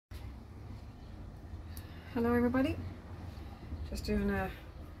Hello everybody, just doing a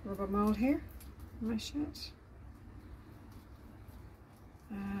rubber mould here in my shed.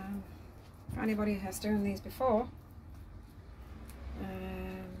 For anybody who has done these before,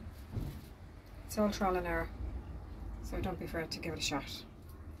 it's all trial and error, so don't be afraid to give it a shot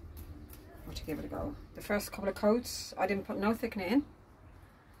or to give it a go. The first couple of coats I didn't put no thickener in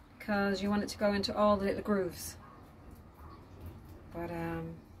because you want it to go into all the little grooves, but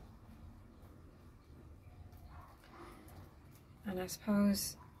and I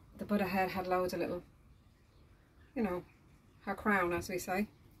suppose the Buddha head had loads of little, you know, her crown, as we say.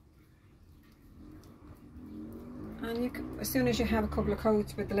 And you can, as soon as you have a couple of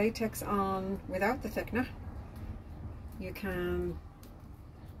coats with the latex on without the thickener, you can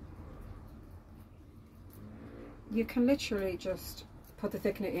literally just put the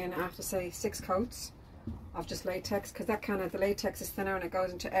thickener in after, say, 6 coats of just latex, because that kind of, the latex is thinner and it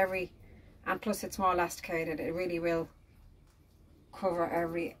goes into every, and plus it's more elasticated. It really will cover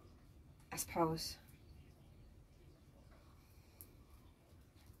every, I suppose,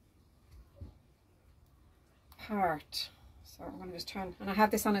 part. So I'm going to just turn, and I have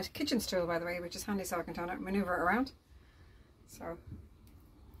this on a kitchen stool, by the way, which is handy, so I can turn it, maneuver it around. So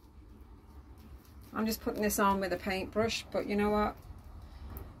I'm just putting this on with a paintbrush, but you know what,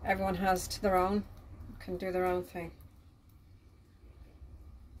 everyone has to their own, can do their own thing,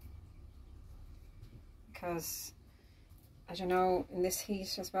 because as you know, in this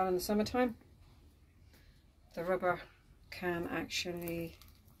heat as well in the summertime, the rubber can actually,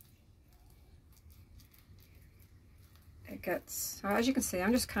 it gets, so as you can see,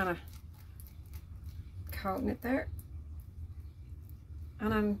 I'm just kind of coating it there.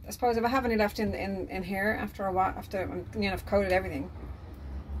 And I suppose if I have any left in here after a while, after I've coated everything,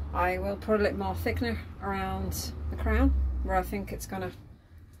 I will put a little more thickener around the crown where I think it's going to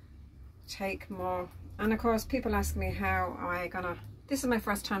take more. And of course, people ask me how I gonna, this is my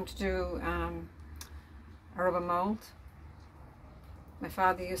first time to do a rubber mould. My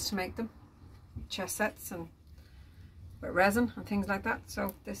father used to make them, chest sets and with resin and things like that.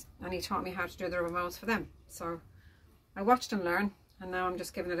 So this, and he taught me how to do the rubber molds for them. So I watched and learned, and now I'm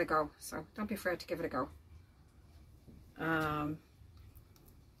just giving it a go. So don't be afraid to give it a go.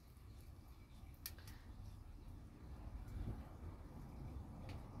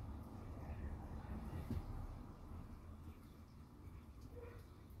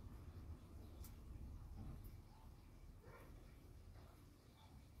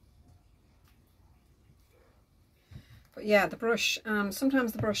 But yeah, the brush,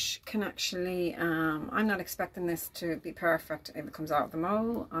 sometimes the brush can actually, I'm not expecting this to be perfect if it comes out of the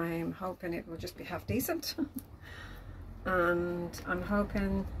mold. I'm hoping it will just be half decent. And I'm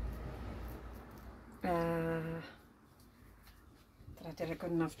hoping that I did a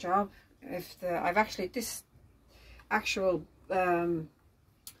good enough job. If I've actually, this actual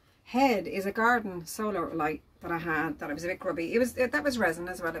head is a garden solar light that I had, that it was a bit grubby. That was resin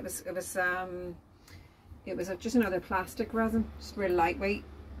as well. It was just another plastic resin, just really lightweight,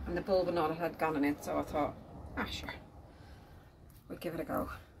 and the bulb and all it had gone in it, so I thought, ah sure, we'll give it a go.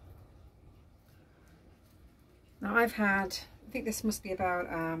 Now I've had, I think this must be about,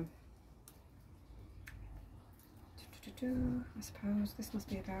 I suppose this must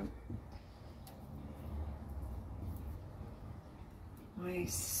be about my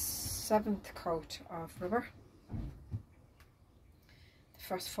 7th coat of rubber.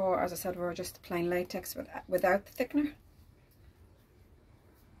 First 4, as I said, were just plain latex without the thickener.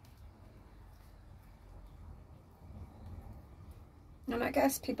 And I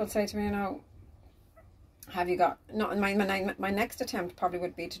guess people say to me, you know, have you got, not my next attempt probably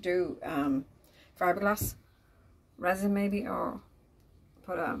would be to do fiberglass resin maybe, or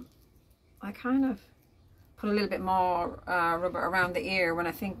put I kind of put a little bit more rubber around the ear when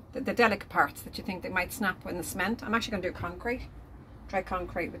I think the delicate parts that you think that might snap in the cement. I'm actually going to do concrete. Try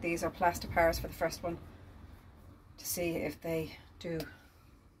concrete with these, or plaster Paris for the first one, to see if they do.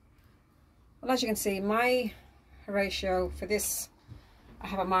 Well, as you can see, my ratio for this, I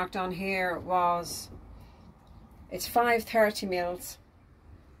have it marked on here, was, it's 5 30 mils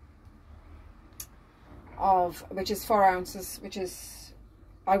of, which is 4 ounces, which is,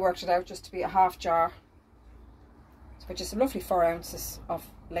 I worked it out just to be a half jar, which is roughly 4 ounces of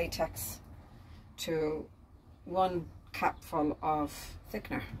latex to 1 capful of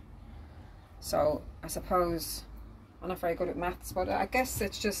thickener. So I suppose I'm not very good at maths, but I guess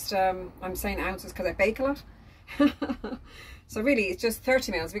it's just I'm saying ounces because I bake a lot. So really it's just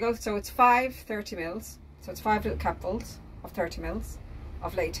 30 mils. We go, so it's 5 30 mils, so it's 5 little capfuls of 30 mils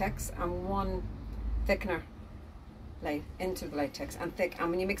of latex and 1 thickener into the latex and thick, and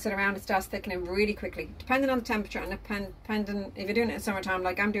when you mix it around it starts thickening really quickly, depending on the temperature, and depending if you're doing it in summertime,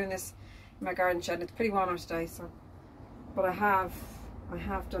 like I'm doing this in my garden shed. It's pretty warm out today, so, but I have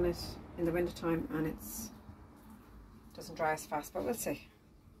done it in the winter time and it doesn't dry as fast, but we'll see.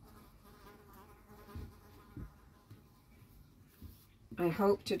 I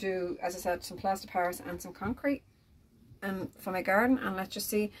hope to do, as I said, some plaster Paris and some concrete for my garden, and let's just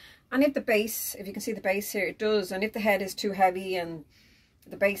see. And if the base, if you can see the base here, it does, and if the head is too heavy and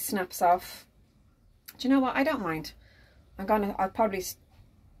the base snaps off, do you know what, I don't mind. I'll probably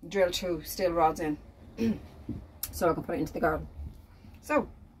drill 2 steel rods in so I can put it into the garden. So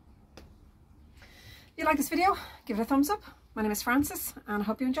if you like this video, give it a thumbs up. My name is Frances and I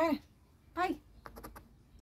hope you enjoy it. Bye.